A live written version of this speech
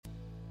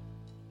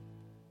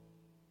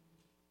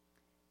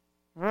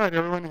All right,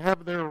 everyone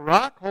have their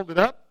rock. Hold it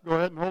up. Go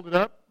ahead and hold it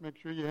up. Make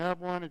sure you have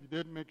one. If you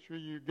didn't, make sure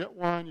you get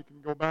one. You can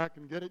go back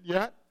and get it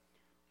yet.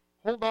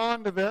 Hold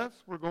on to this.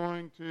 We're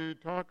going to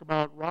talk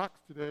about rocks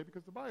today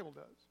because the Bible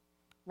does.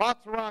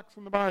 Lots of rocks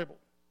in the Bible.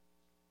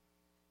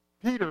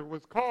 Peter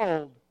was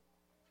called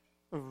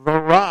the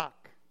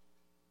rock,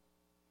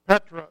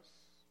 Petros.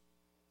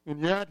 And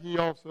yet he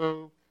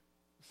also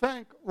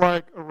sank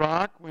like a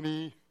rock when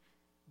he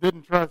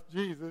didn't trust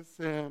Jesus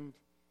and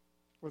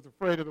was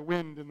afraid of the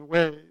wind and the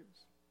waves.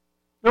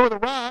 There were the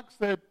rocks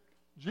that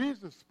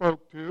Jesus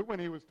spoke to when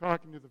he was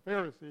talking to the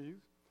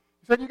Pharisees.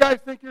 He said, you guys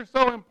think you're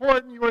so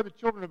important? You are the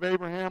children of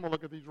Abraham. Well,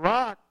 look at these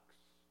rocks.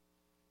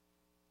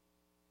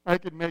 I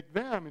could make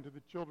them into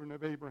the children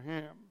of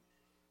Abraham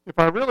if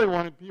I really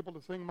wanted people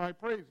to sing my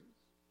praises.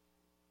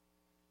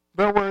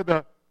 There were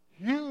the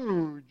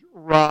huge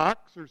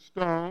rocks or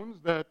stones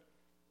that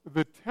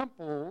the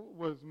temple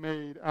was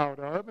made out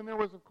of. And there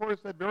was, of course,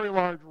 that very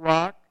large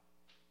rock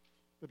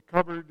that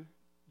covered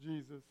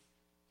Jesus'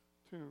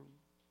 tomb.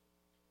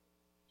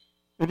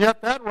 And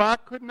yet that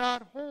rock could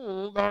not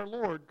hold our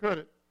Lord, could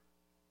it?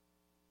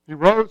 He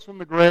rose from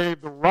the grave.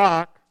 The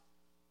rock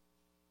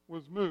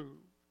was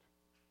moved.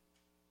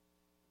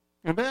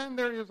 And then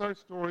there is our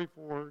story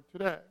for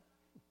today.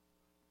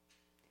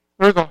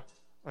 There's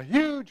a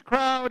huge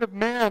crowd of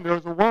men. There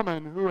was a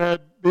woman who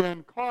had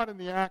been caught in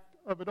the act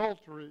of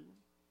adultery.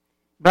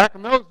 Back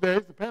in those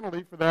days, the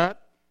penalty for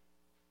that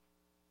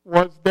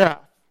was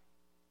death.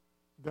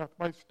 Death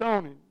by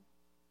stoning.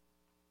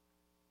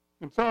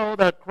 And so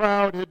that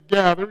crowd had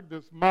gathered,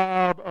 this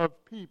mob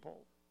of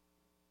people.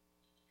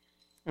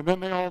 And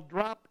then they all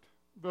dropped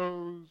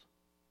those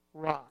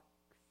rocks.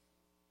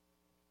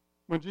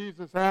 When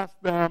Jesus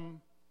asked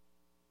them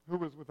who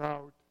was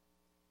without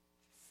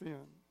sin.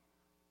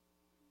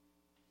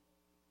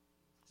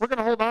 We're going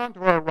to hold on to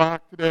our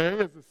rock today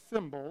as a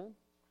symbol,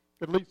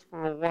 at least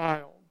for a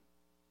while.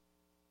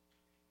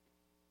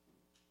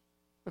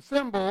 A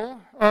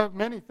symbol of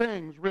many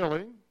things,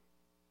 really.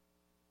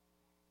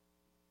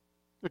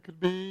 It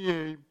could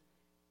be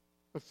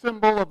a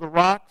symbol of the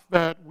rocks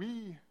that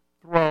we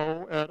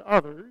throw at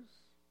others.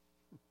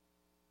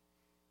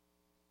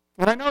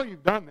 And I know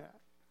you've done that.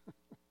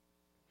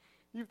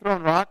 You've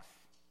thrown rocks,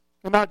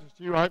 and not just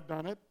you, I've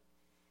done it.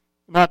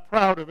 I'm not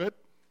proud of it.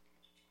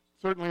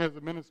 Certainly as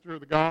a minister of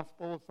the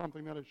gospel, it's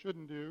something that I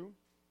shouldn't do.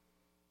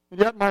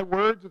 And yet my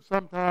words have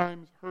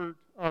sometimes hurt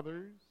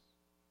others.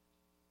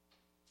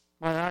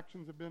 My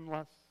actions have been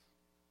less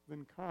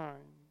than kind.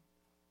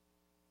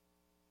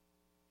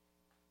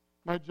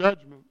 My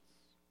judgments,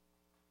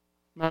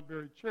 not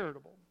very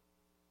charitable.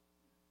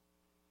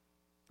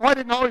 Well, I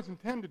didn't always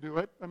intend to do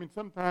it. I mean,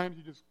 sometimes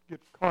you just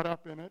get caught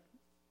up in it.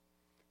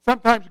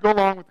 Sometimes you go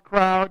along with the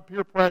crowd,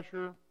 peer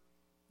pressure,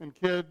 and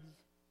kids,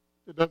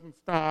 it doesn't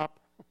stop.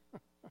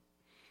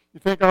 You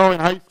think, oh, in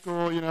high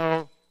school,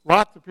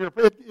 lots of peer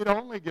pressure. It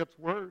only gets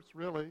worse,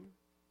 really.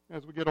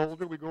 As we get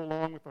older, we go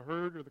along with the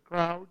herd or the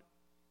crowd.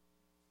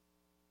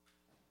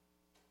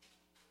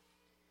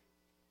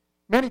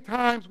 Many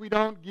times we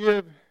don't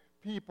give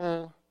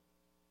people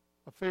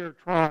a fair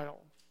trial.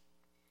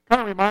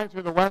 Kind of reminds me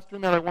of the Western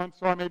that I once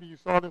saw. Maybe you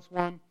saw this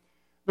one.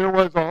 There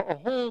was a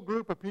whole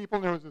group of people,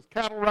 and there was this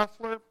cattle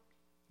rustler.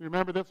 You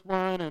remember this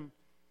one? And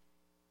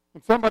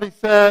somebody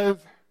says,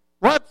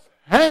 let's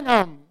hang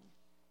them.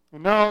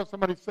 And now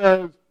somebody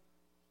says,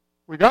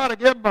 we got to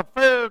give them a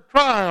fair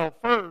trial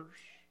first.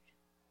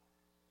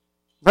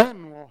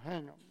 Then we'll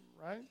hang them,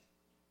 right?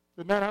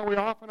 Isn't that how we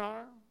often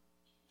are?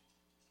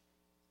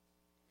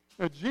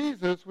 Now,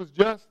 Jesus was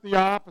just the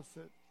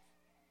opposite.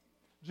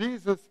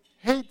 Jesus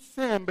hates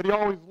sin, but he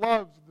always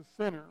loves the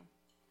sinner.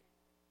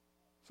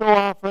 So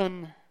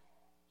often,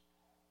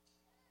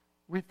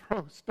 we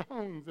throw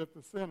stones at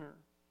the sinner,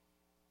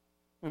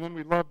 and then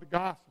we love to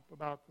gossip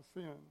about the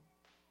sin.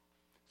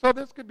 So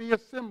this could be a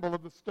symbol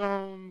of the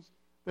stones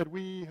that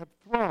we have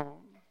thrown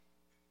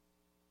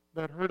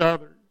that hurt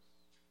others.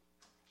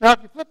 Now, if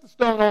you flip the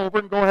stone over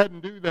and go ahead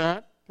and do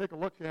that, take a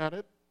look at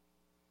it.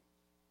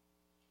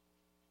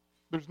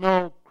 There's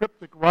no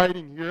cryptic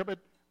writing here, but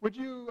would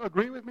you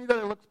agree with me that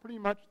it looks pretty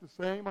much the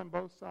same on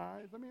both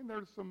sides? I mean,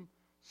 there's some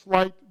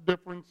slight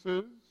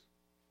differences,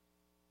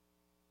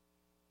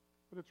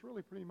 but it's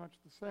really pretty much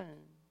the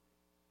same.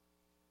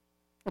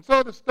 And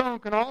so the stone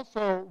can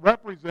also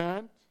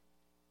represent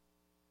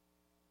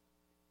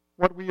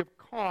what we have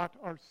caught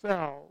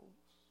ourselves.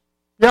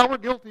 Yeah, we're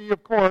guilty,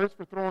 of course,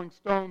 for throwing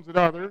stones at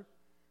others,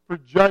 for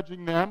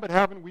judging them, but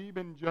haven't we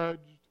been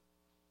judged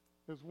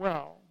as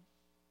well?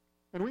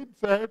 And we'd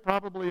say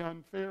probably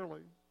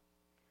unfairly.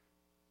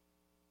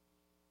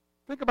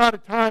 Think about a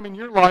time in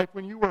your life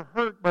when you were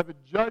hurt by the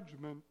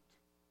judgment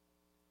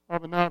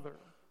of another.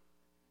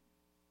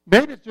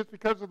 Maybe it's just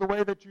because of the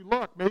way that you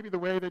look, maybe the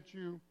way that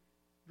you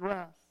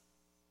dress,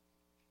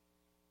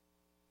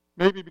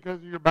 maybe because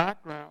of your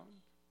background,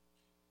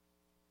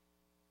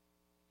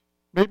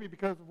 maybe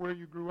because of where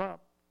you grew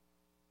up.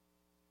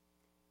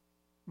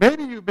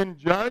 Maybe you've been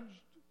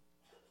judged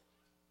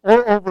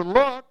or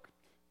overlooked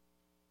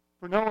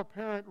for no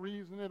apparent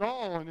reason at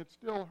all, and it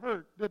still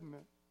hurt, didn't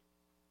it?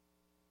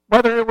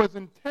 whether it was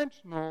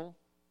intentional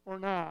or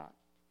not.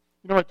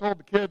 You know, I told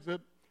the kids that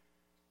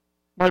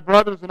my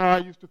brothers and I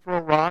used to throw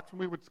rocks, and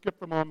we would skip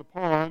them on the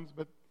ponds,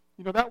 but,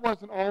 you know, that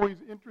wasn't always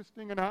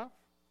interesting enough.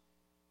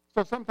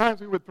 So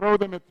sometimes we would throw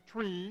them at the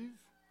trees,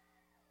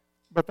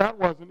 but that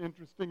wasn't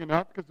interesting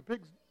enough because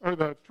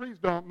the trees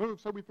don't move,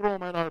 so we throw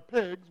them at our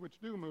pigs, which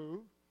do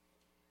move.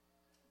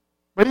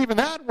 But even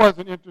that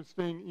wasn't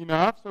interesting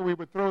enough, so we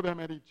would throw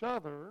them at each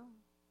other.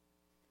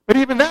 But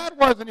even that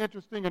wasn't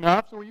interesting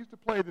enough, so we used to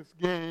play this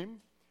game.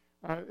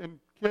 And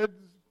kids,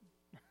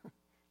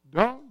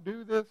 don't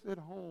do this at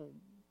home.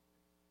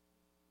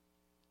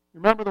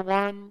 Remember the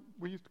one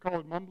we used to call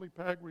it mumbly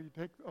peg, where you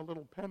take a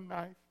little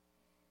penknife,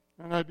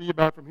 and I'd be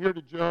about from here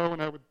to Joe,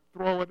 and I would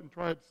throw it and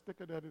try to stick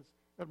it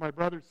at my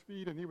brother's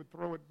feet, and he would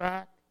throw it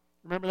back.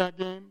 Remember that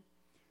game?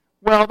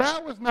 Well,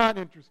 that was not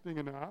interesting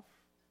enough.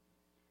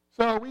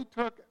 So we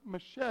took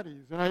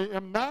machetes, and I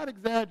am not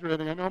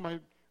exaggerating. I know my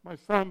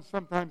sons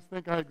sometimes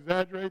think I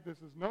exaggerate. This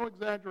is no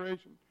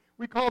exaggeration.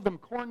 We called them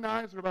corn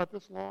knives. They're about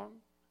this long,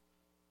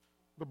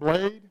 the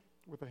blade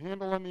with a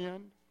handle on the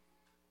end,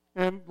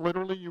 and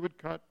literally you would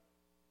cut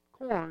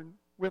corn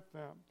with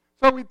them.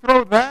 So we'd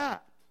throw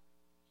that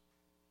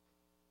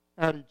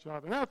at each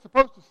other. Now it's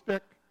supposed to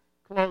stick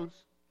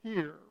close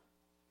here.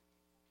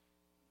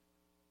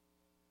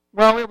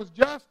 Well, it was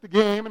just a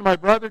game, and my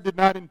brother did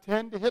not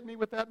intend to hit me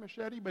with that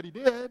machete, but he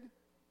did.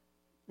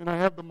 And I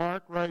have the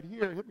mark right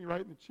here. It hit me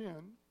right in the chin.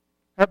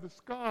 I have the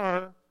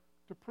scar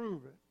to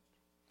prove it.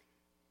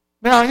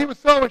 Now, he was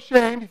so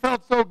ashamed, he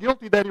felt so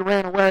guilty that he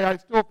ran away. I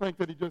still think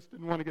that he just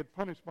didn't want to get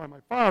punished by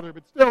my father,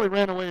 but still he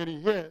ran away and he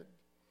hid.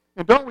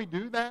 And don't we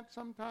do that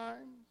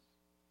sometimes?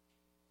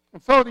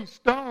 And so these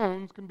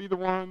stones can be the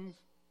ones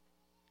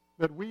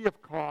that we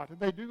have caught, and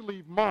they do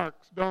leave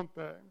marks, don't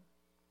they?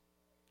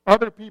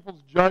 Other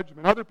people's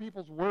judgment, other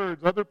people's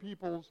words, other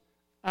people's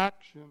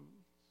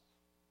actions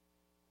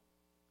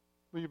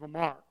leave a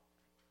mark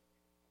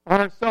on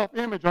our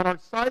self-image, on our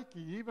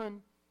psyche,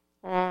 even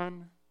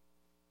on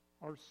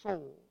our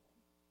soul.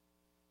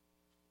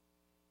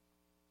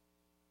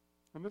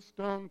 And this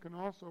stone can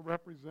also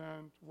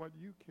represent what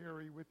you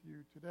carry with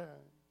you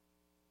today.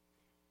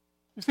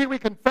 You see, we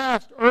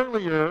confessed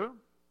earlier,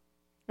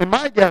 and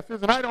my guess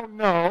is, and I don't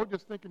know,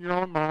 just think in your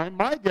own mind,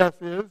 my guess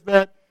is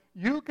that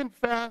you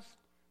confessed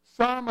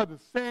some of the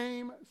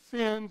same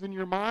sins in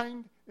your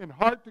mind and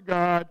heart to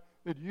God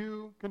that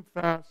you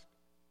confessed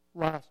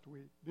last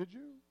week. Did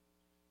you?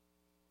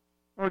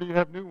 Or do you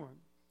have new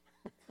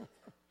ones?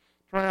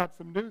 Try out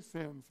some new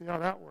sins, see how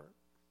that works.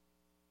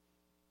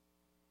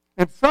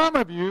 And some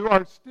of you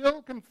are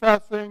still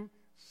confessing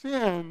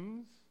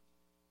sins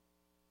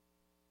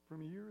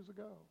from years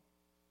ago.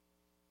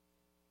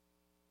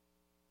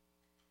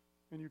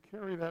 And you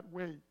carry that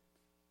weight,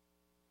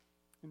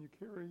 and you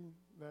carry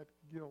that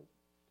guilt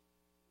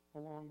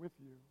along with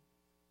you.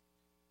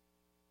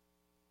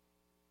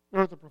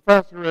 There was a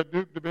professor at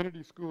Duke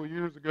Divinity School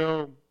years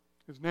ago.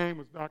 His name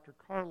was Dr.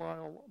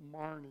 Carlisle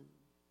Marney.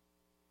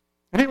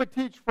 And he would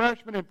teach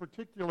freshmen in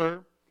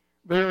particular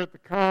there at the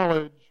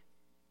college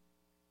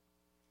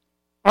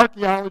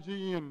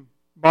archaeology and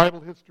Bible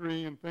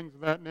history and things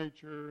of that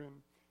nature.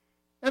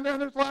 And then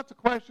there's lots of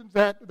questions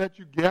that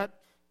you get.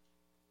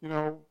 You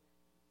know,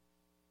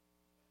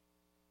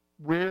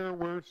 where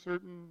were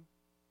certain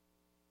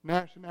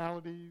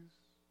nationalities,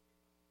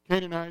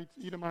 Canaanites,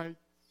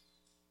 Edomites,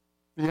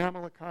 the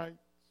Amalekites?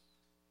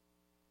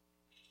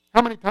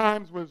 How many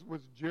times was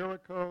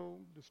Jericho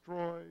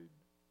destroyed?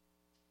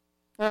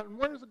 And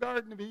where's the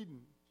Garden of Eden?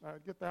 I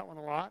get that one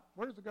a lot.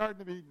 Where's the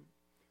Garden of Eden?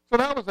 So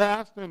that was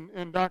asked,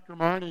 and Dr.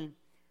 Marney,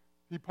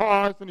 he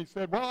paused and he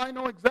said, well, I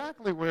know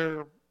exactly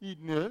where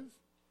Eden is.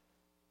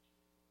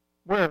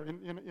 Where?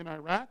 In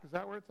Iraq? Is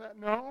that where it's at?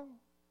 No,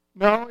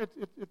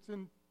 it's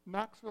in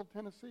Knoxville,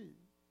 Tennessee.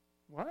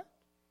 What?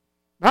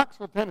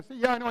 Knoxville, Tennessee?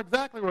 Yeah, I know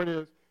exactly where it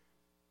is.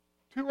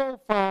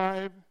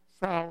 205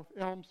 South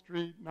Elm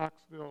Street,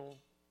 Knoxville,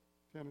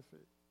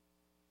 Tennessee.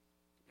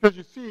 Because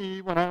you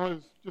see, when I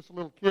was just a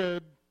little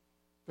kid,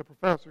 the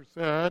professor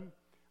said,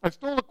 I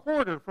stole a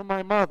quarter from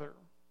my mother.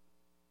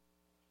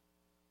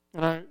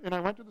 And I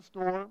went to the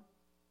store,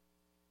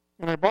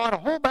 and I bought a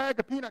whole bag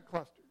of peanut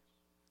clusters.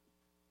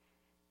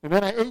 And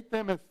then I ate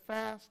them as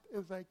fast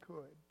as I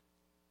could.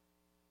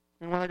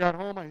 And when I got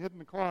home, I hid in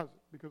the closet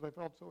because I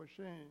felt so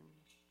ashamed.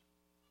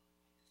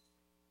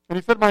 And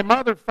he said, my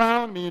mother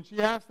found me, and she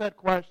asked that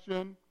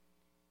question,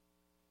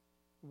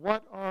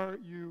 what are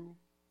you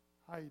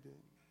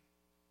hiding?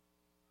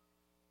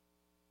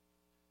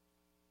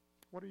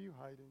 What are you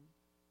hiding?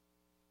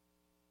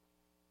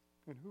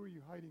 And who are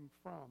you hiding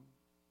from?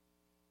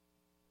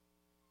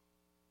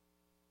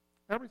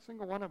 Every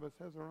single one of us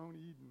has our own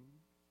Eden.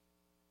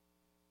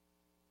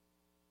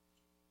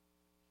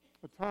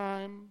 A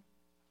time,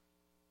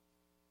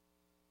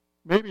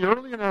 maybe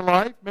early in our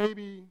life,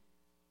 maybe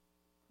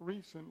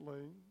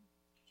recently,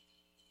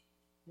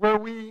 where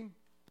we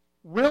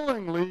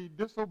willingly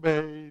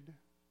disobeyed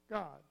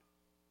God.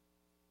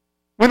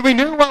 When we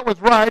knew what was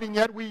right, and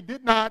yet we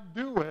did not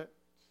do it.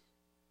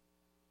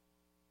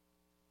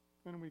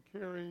 And we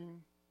carry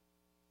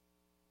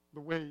the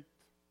weight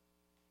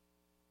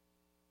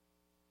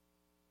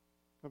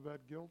of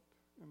that guilt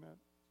and that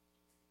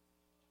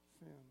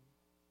sin.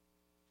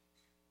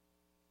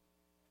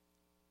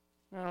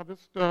 Now,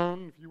 this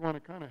stone, if you want to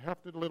kind of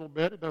heft it a little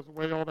bit, it doesn't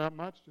weigh all that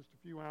much, just a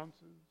few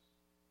ounces.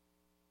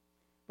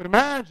 But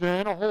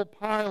imagine a whole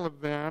pile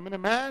of them, and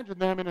imagine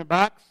them in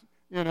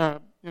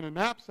a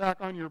knapsack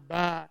on your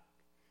back.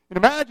 And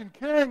imagine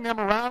carrying them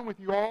around with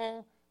you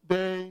all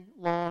day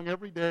long,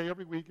 every day,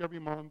 every week, every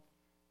month,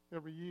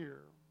 every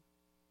year.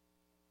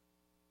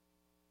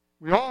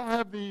 We all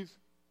have these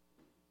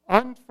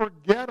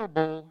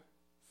unforgettable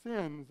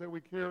sins that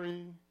we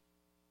carry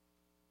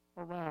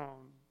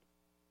around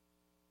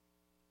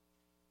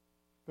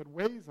that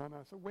weighs on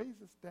us. It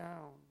weighs us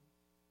down.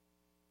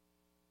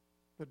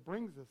 That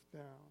brings us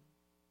down.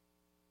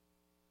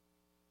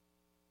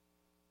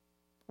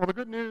 Well, the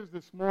good news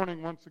this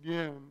morning, once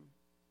again,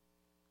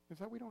 is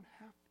that we don't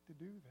have to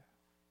do that.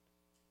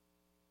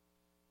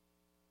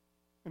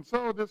 And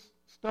so this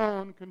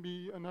stone can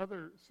be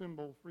another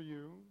symbol for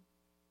you.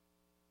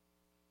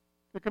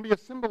 It can be a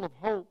symbol of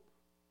hope.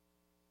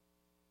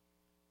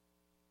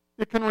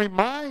 It can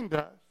remind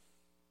us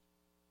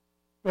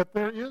that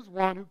there is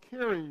one who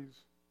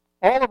carries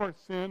all of our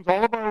sins,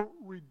 all of our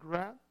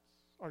regrets,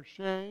 our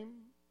shame,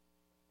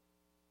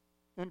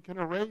 and can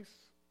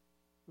erase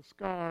the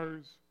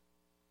scars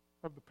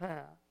of the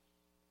past.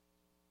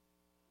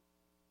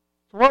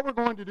 So what we're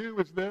going to do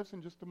is this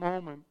in just a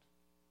moment.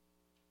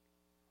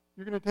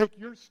 You're going to take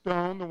your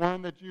stone, the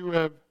one that you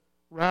have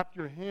wrapped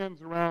your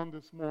hands around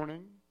this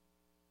morning,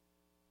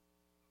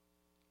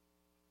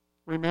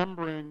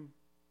 remembering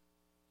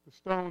the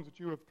stones that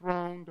you have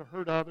thrown to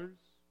hurt others,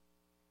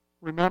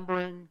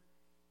 remembering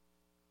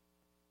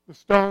the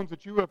stones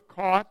that you have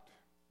caught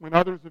when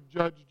others have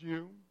judged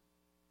you,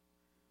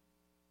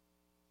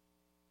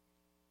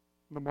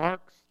 the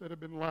marks that have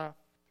been left.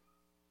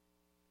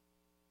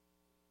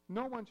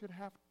 No one should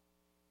have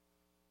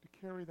to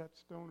carry that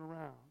stone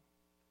around.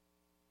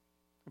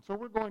 And so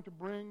we're going to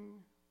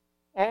bring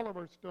all of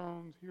our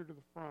stones here to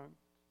the front,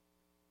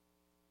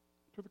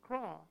 to the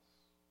cross,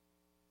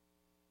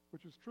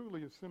 which is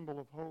truly a symbol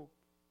of hope.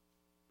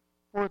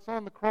 For it's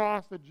on the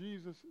cross that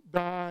Jesus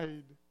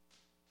died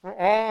for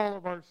all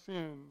of our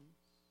sins.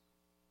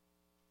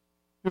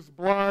 His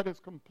blood has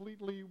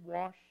completely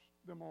washed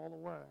them all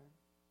away.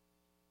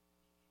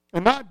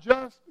 And not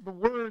just the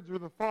words or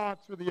the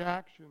thoughts or the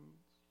actions,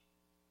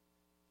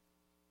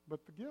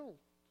 but the guilt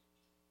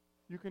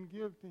you can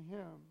give to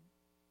him.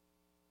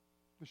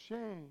 The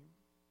shame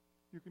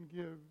you can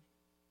give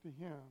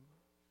to him.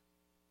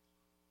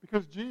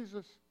 Because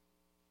Jesus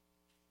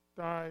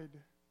died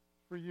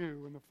for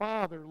you, and the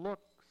Father looks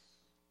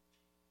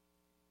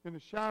in the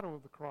shadow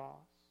of the cross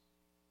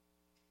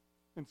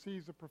and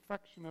sees the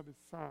perfection of his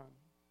Son.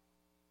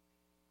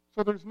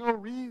 So there's no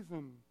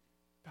reason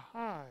to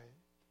hide.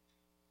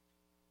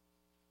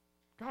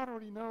 God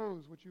already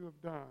knows what you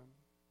have done.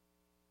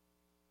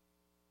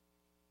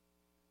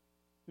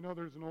 You know,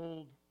 there's an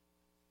old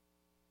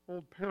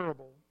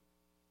parable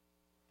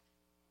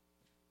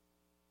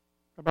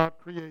about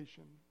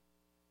creation.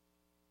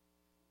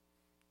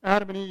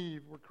 Adam and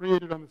Eve were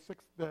created on the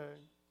sixth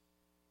day.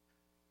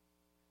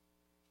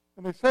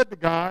 And they said to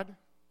God,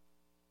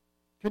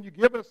 can you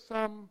give us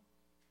some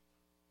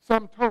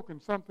token,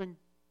 something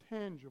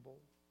tangible?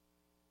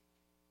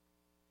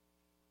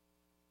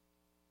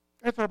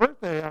 It's our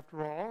birthday,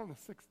 after all, on the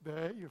sixth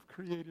day. You've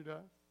created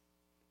us.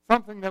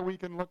 Something that we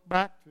can look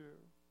back to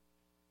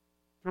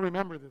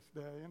remember this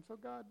day. And so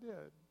God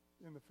did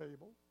in the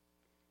fable.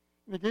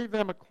 And he gave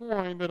them a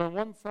coin that on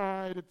one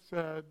side it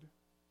said,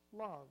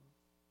 love.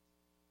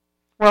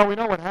 Well, we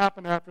know what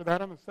happened after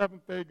that. On the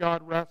seventh day,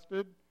 God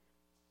rested.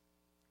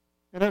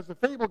 And as the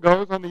fable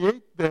goes, on the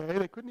eighth day,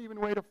 they couldn't even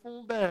wait a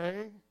full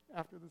day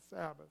after the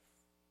Sabbath.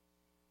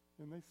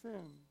 And they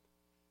sinned.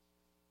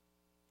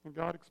 And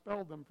God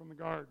expelled them from the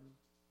garden.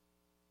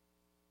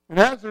 And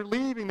as they're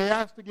leaving, they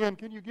asked again,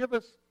 can you give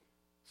us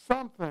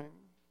something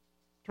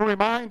to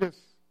remind us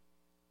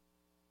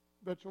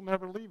that you'll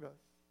never leave us,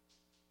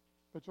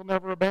 that you'll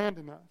never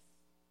abandon us?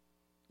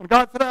 And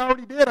God said, I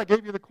already did. I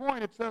gave you the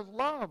coin. It says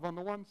love on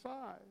the one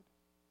side.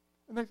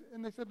 And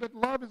they said, but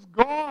love is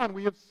gone.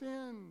 We have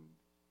sinned.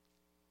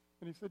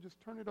 And he said,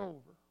 just turn it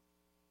over.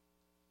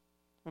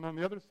 And on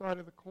the other side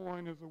of the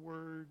coin is the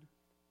word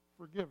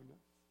forgiveness.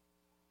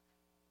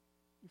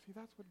 You see,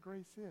 that's what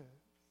grace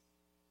is.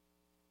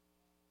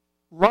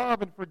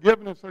 Love and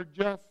forgiveness are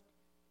just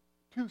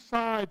two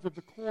sides of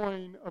the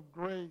coin of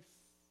grace.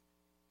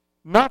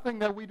 Nothing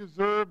that we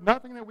deserve,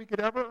 nothing that we could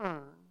ever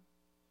earn,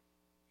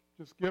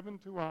 just given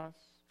to us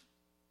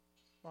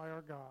by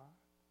our God.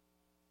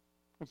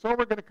 And so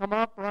we're going to come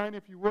up, Brian,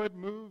 if you would,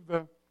 move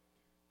the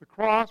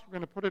cross. We're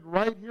going to put it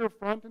right here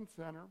front and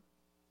center.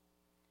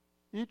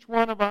 Each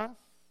one of us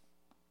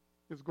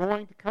is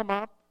going to come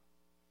up.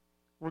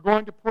 We're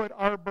going to put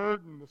our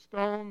burden, the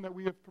stone that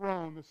we have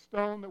thrown, the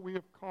stone that we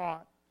have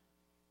caught,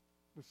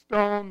 the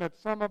stone that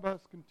some of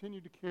us continue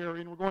to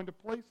carry, and we're going to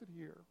place it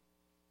here.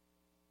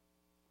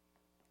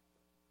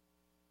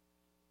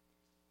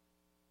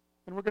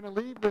 And we're going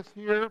to leave this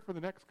here for the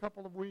next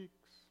couple of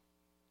weeks.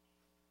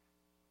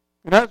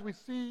 And as we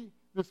see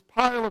this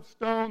pile of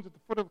stones at the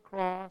foot of the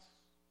cross,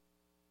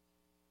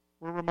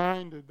 we're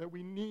reminded that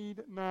we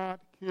need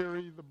not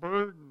carry the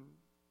burden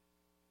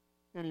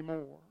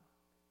anymore.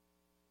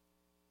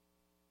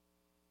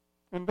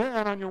 And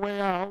then on your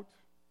way out,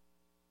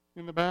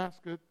 in the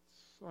baskets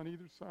on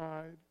either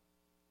side,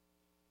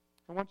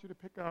 I want you to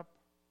pick up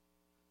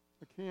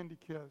a candy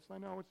kiss. I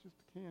know it's just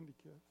a candy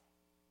kiss,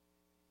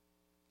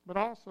 but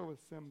also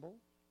a symbol.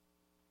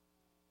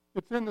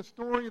 It's in the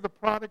story of the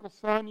prodigal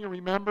son. You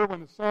remember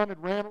when the son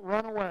had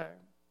run away.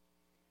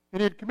 And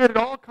he had committed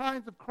all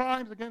kinds of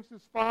crimes against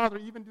his father,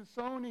 even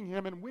disowning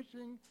him and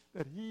wishing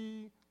that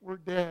he were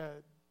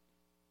dead.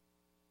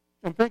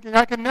 And thinking,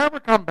 I can never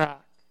come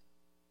back.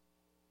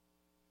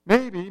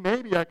 Maybe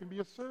I can be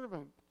a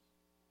servant.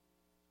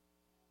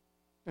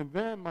 And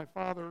then my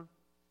father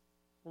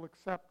will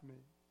accept me.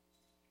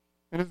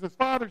 And as the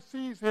father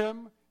sees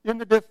him in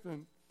the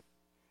distance,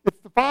 it's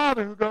the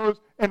father who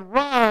goes and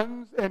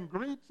runs and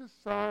greets his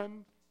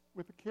son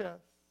with a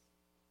kiss.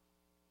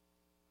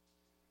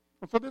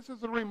 And so this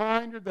is a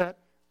reminder that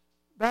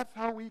that's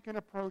how we can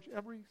approach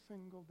every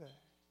single day.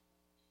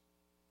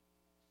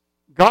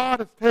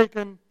 God has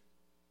taken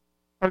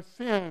our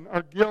sin,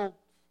 our guilt,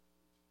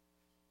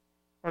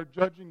 our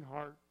judging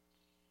heart,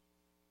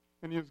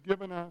 and he has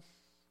given us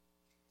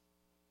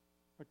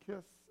a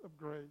kiss of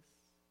grace.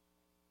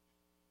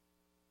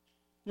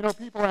 You know,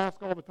 people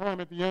ask all the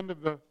time at the end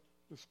of the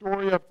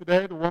story of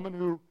today, the woman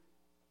who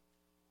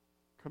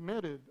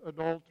committed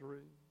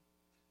adultery,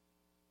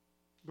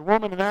 the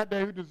woman in that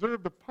day who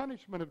deserved the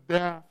punishment of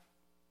death.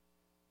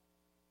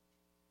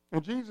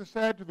 And Jesus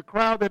said to the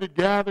crowd that had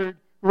gathered,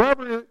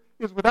 whoever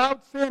is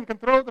without sin can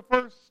throw the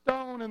first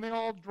stone, and they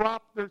all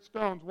dropped their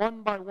stones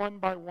one by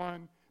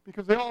one,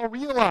 because they all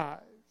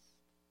realized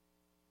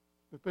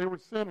that they were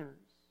sinners.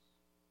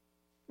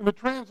 And the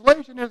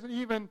translation isn't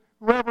even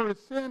whoever has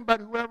sinned, but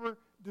whoever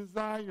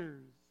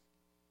desires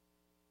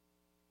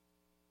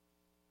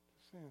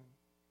to sin,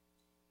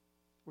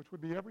 which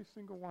would be every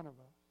single one of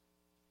us.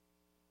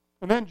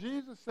 And then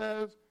Jesus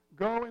says,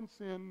 go and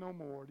sin no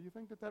more. Do you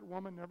think that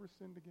woman never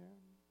sinned again?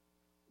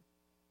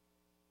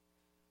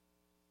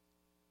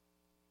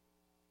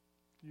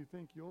 Do you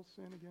think you'll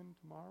sin again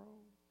tomorrow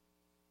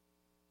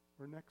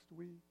or next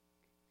week?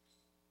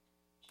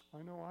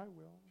 I know I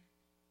will.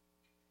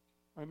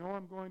 I know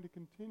I'm going to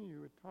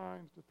continue at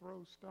times to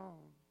throw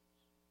stones,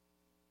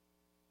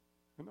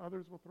 and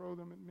others will throw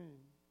them at me.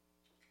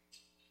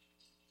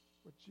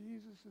 What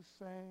Jesus is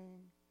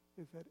saying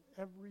is that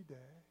every day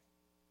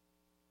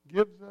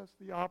gives us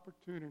the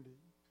opportunity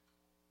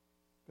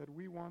that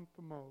we want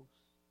the most,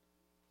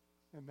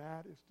 and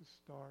that is to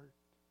start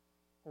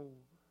over.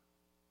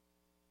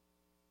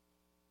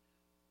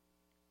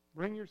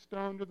 Bring your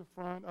stone to the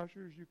front.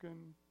 Ushers, you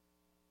can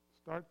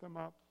start them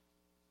up.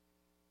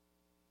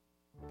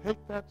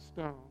 Take that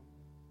stone,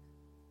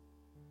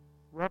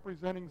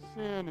 representing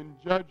sin and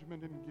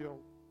judgment and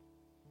guilt.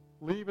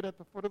 Leave it at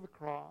the foot of the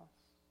cross.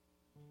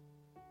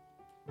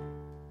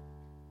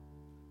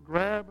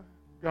 Grab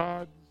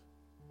God's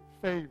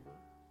favor,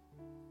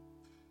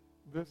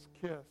 this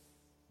kiss,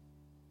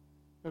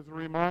 as a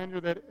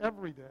reminder that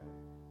every day,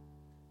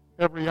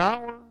 every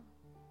hour,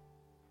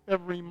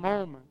 every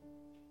moment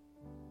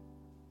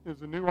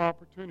is a new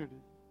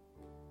opportunity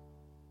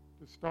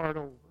to start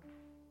over.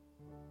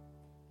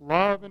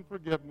 Love and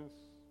forgiveness,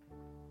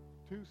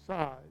 two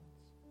sides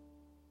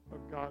of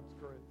God's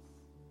grace.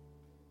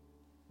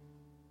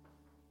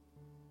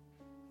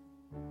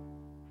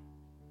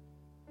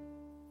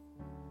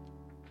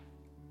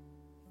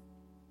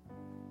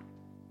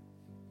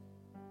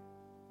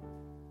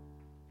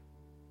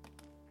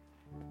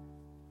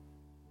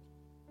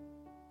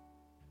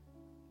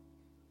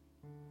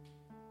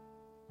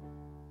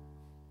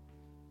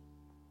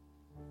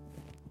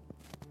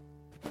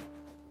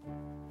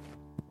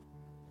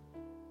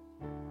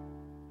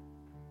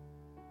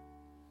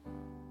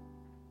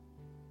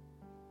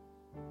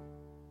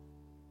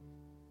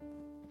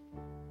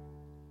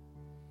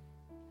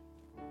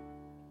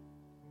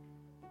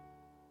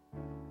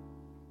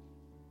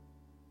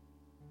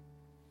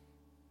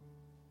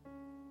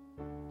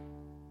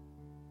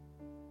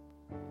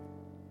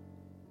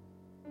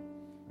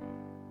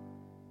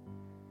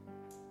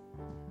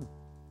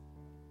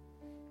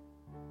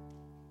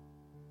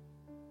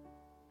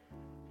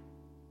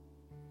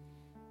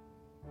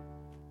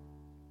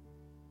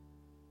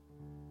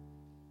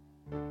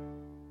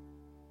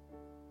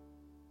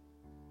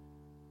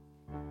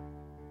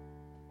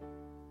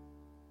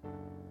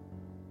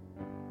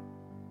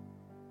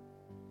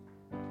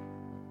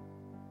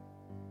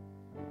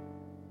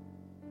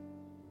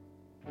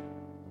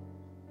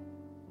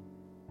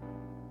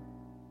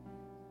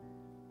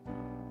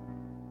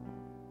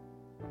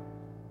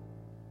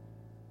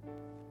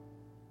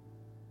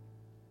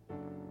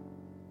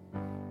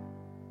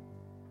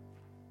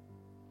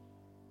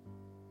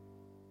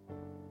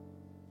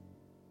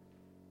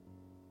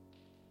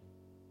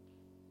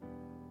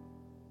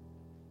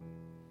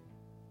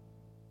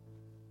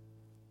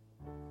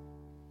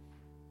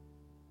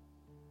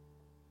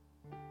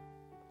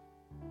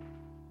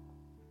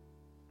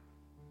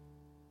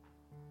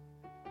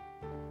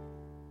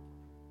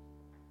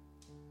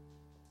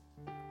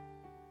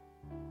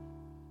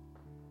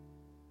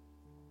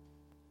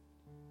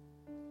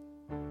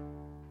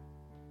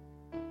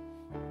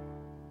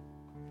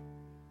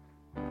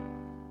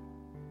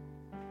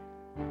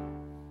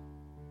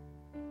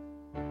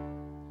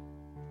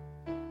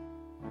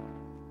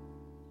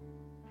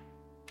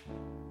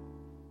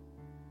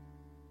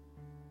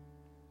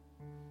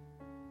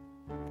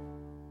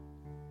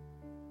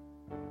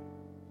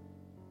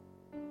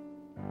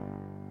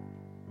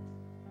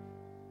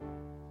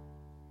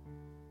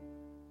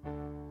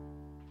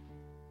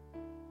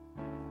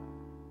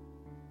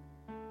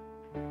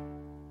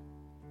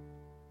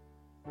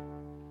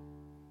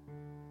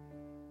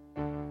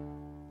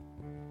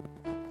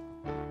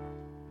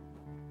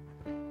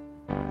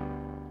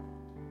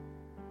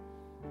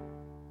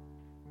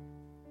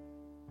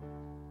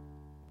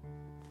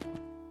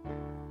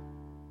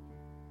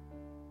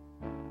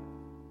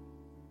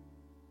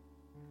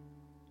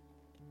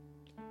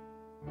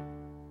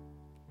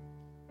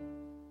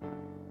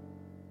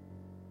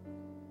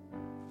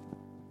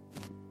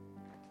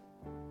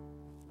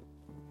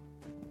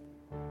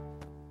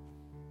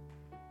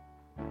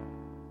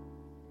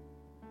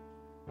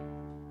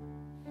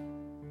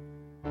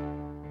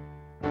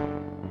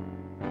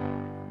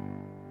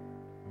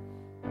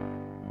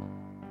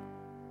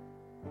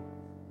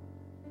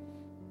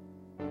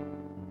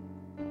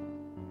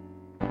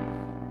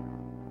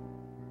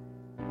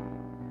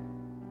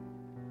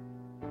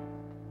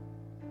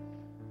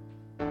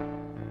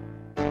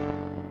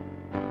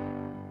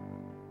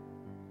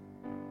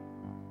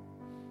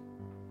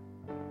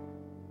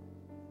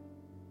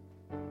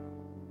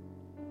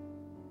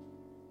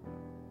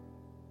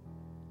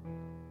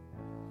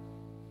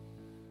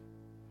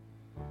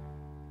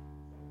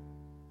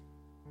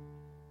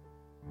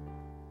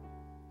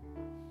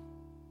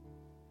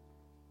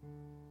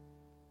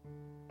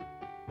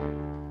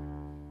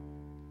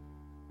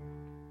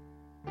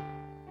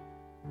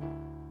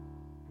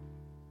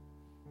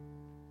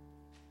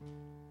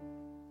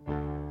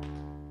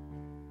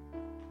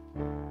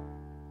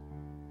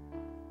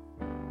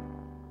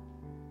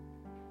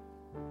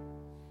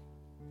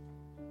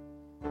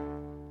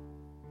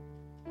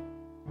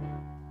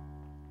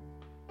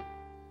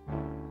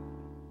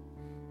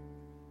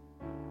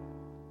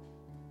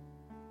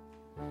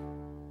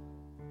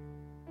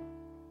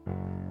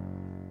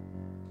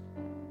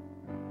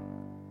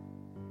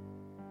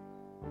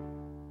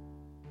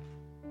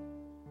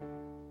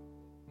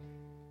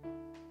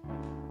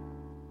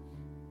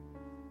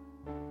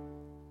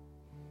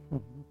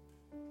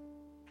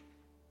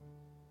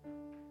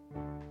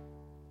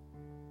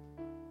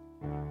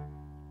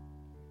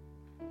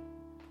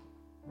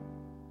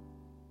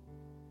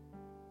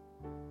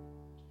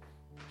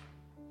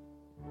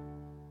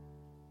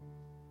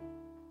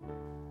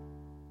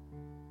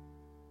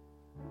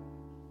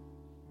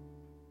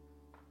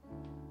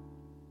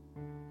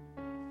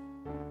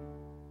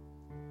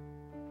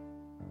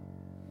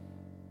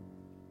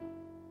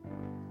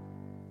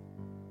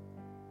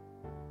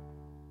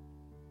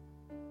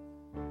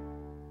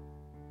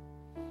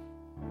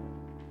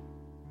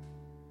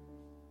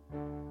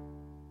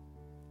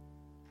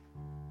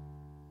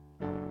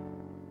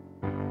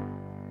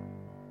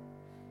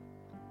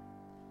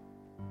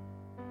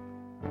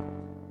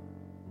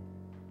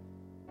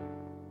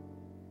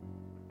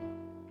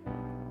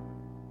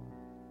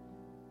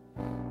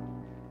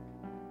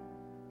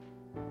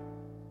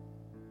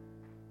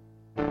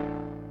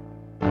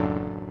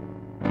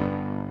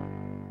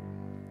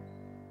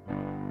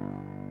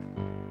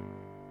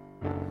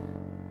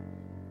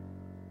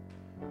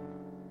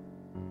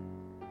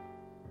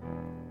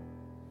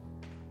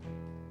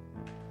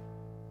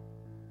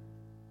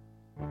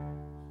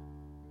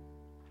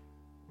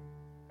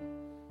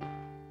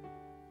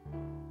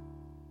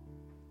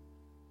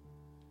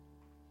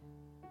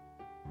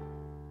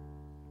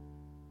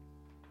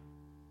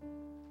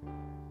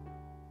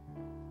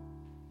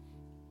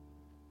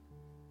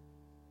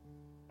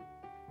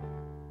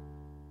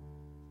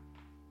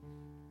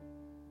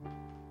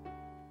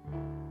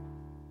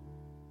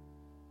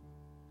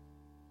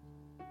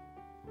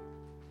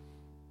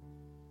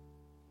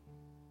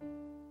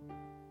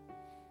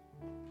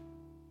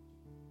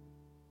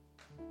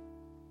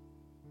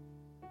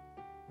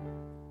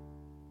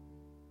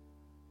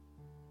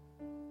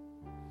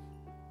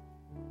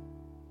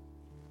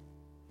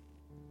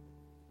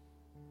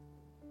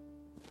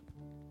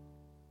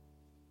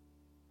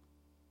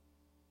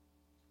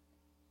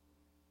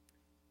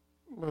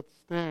 Let's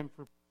stand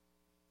for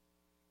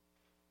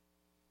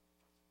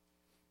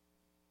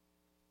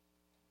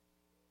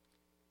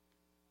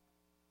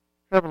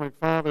Heavenly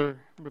Father,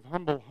 with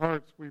humble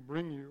hearts we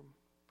bring you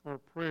our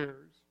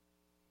prayers.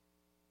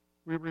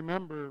 We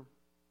remember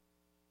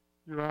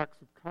your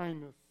acts of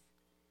kindness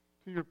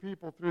to your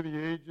people through the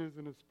ages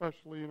and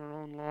especially in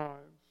our own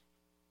lives.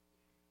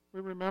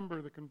 We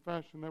remember the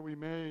confession that we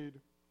made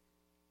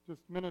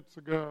just minutes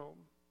ago,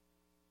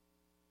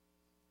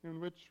 in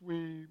which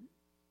we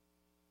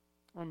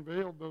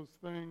unveiled those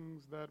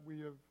things that we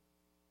have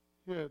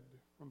hid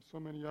from so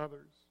many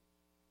others.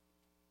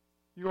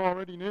 You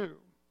already knew,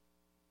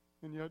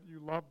 and yet you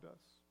loved us,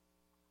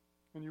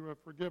 and you have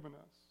forgiven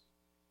us.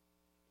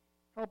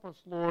 Help us,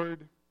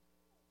 Lord,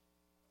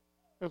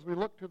 as we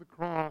look to the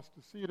cross,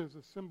 to see it as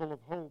a symbol of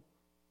hope,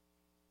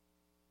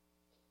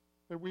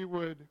 that we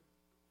would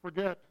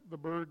forget the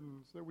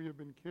burdens that we have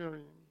been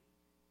carrying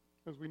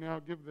as we now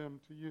give them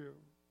to you.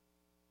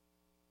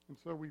 And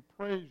so we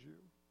praise you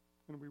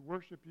and we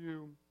worship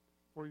you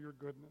for your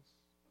goodness.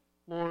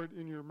 Lord,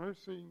 in your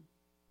mercy,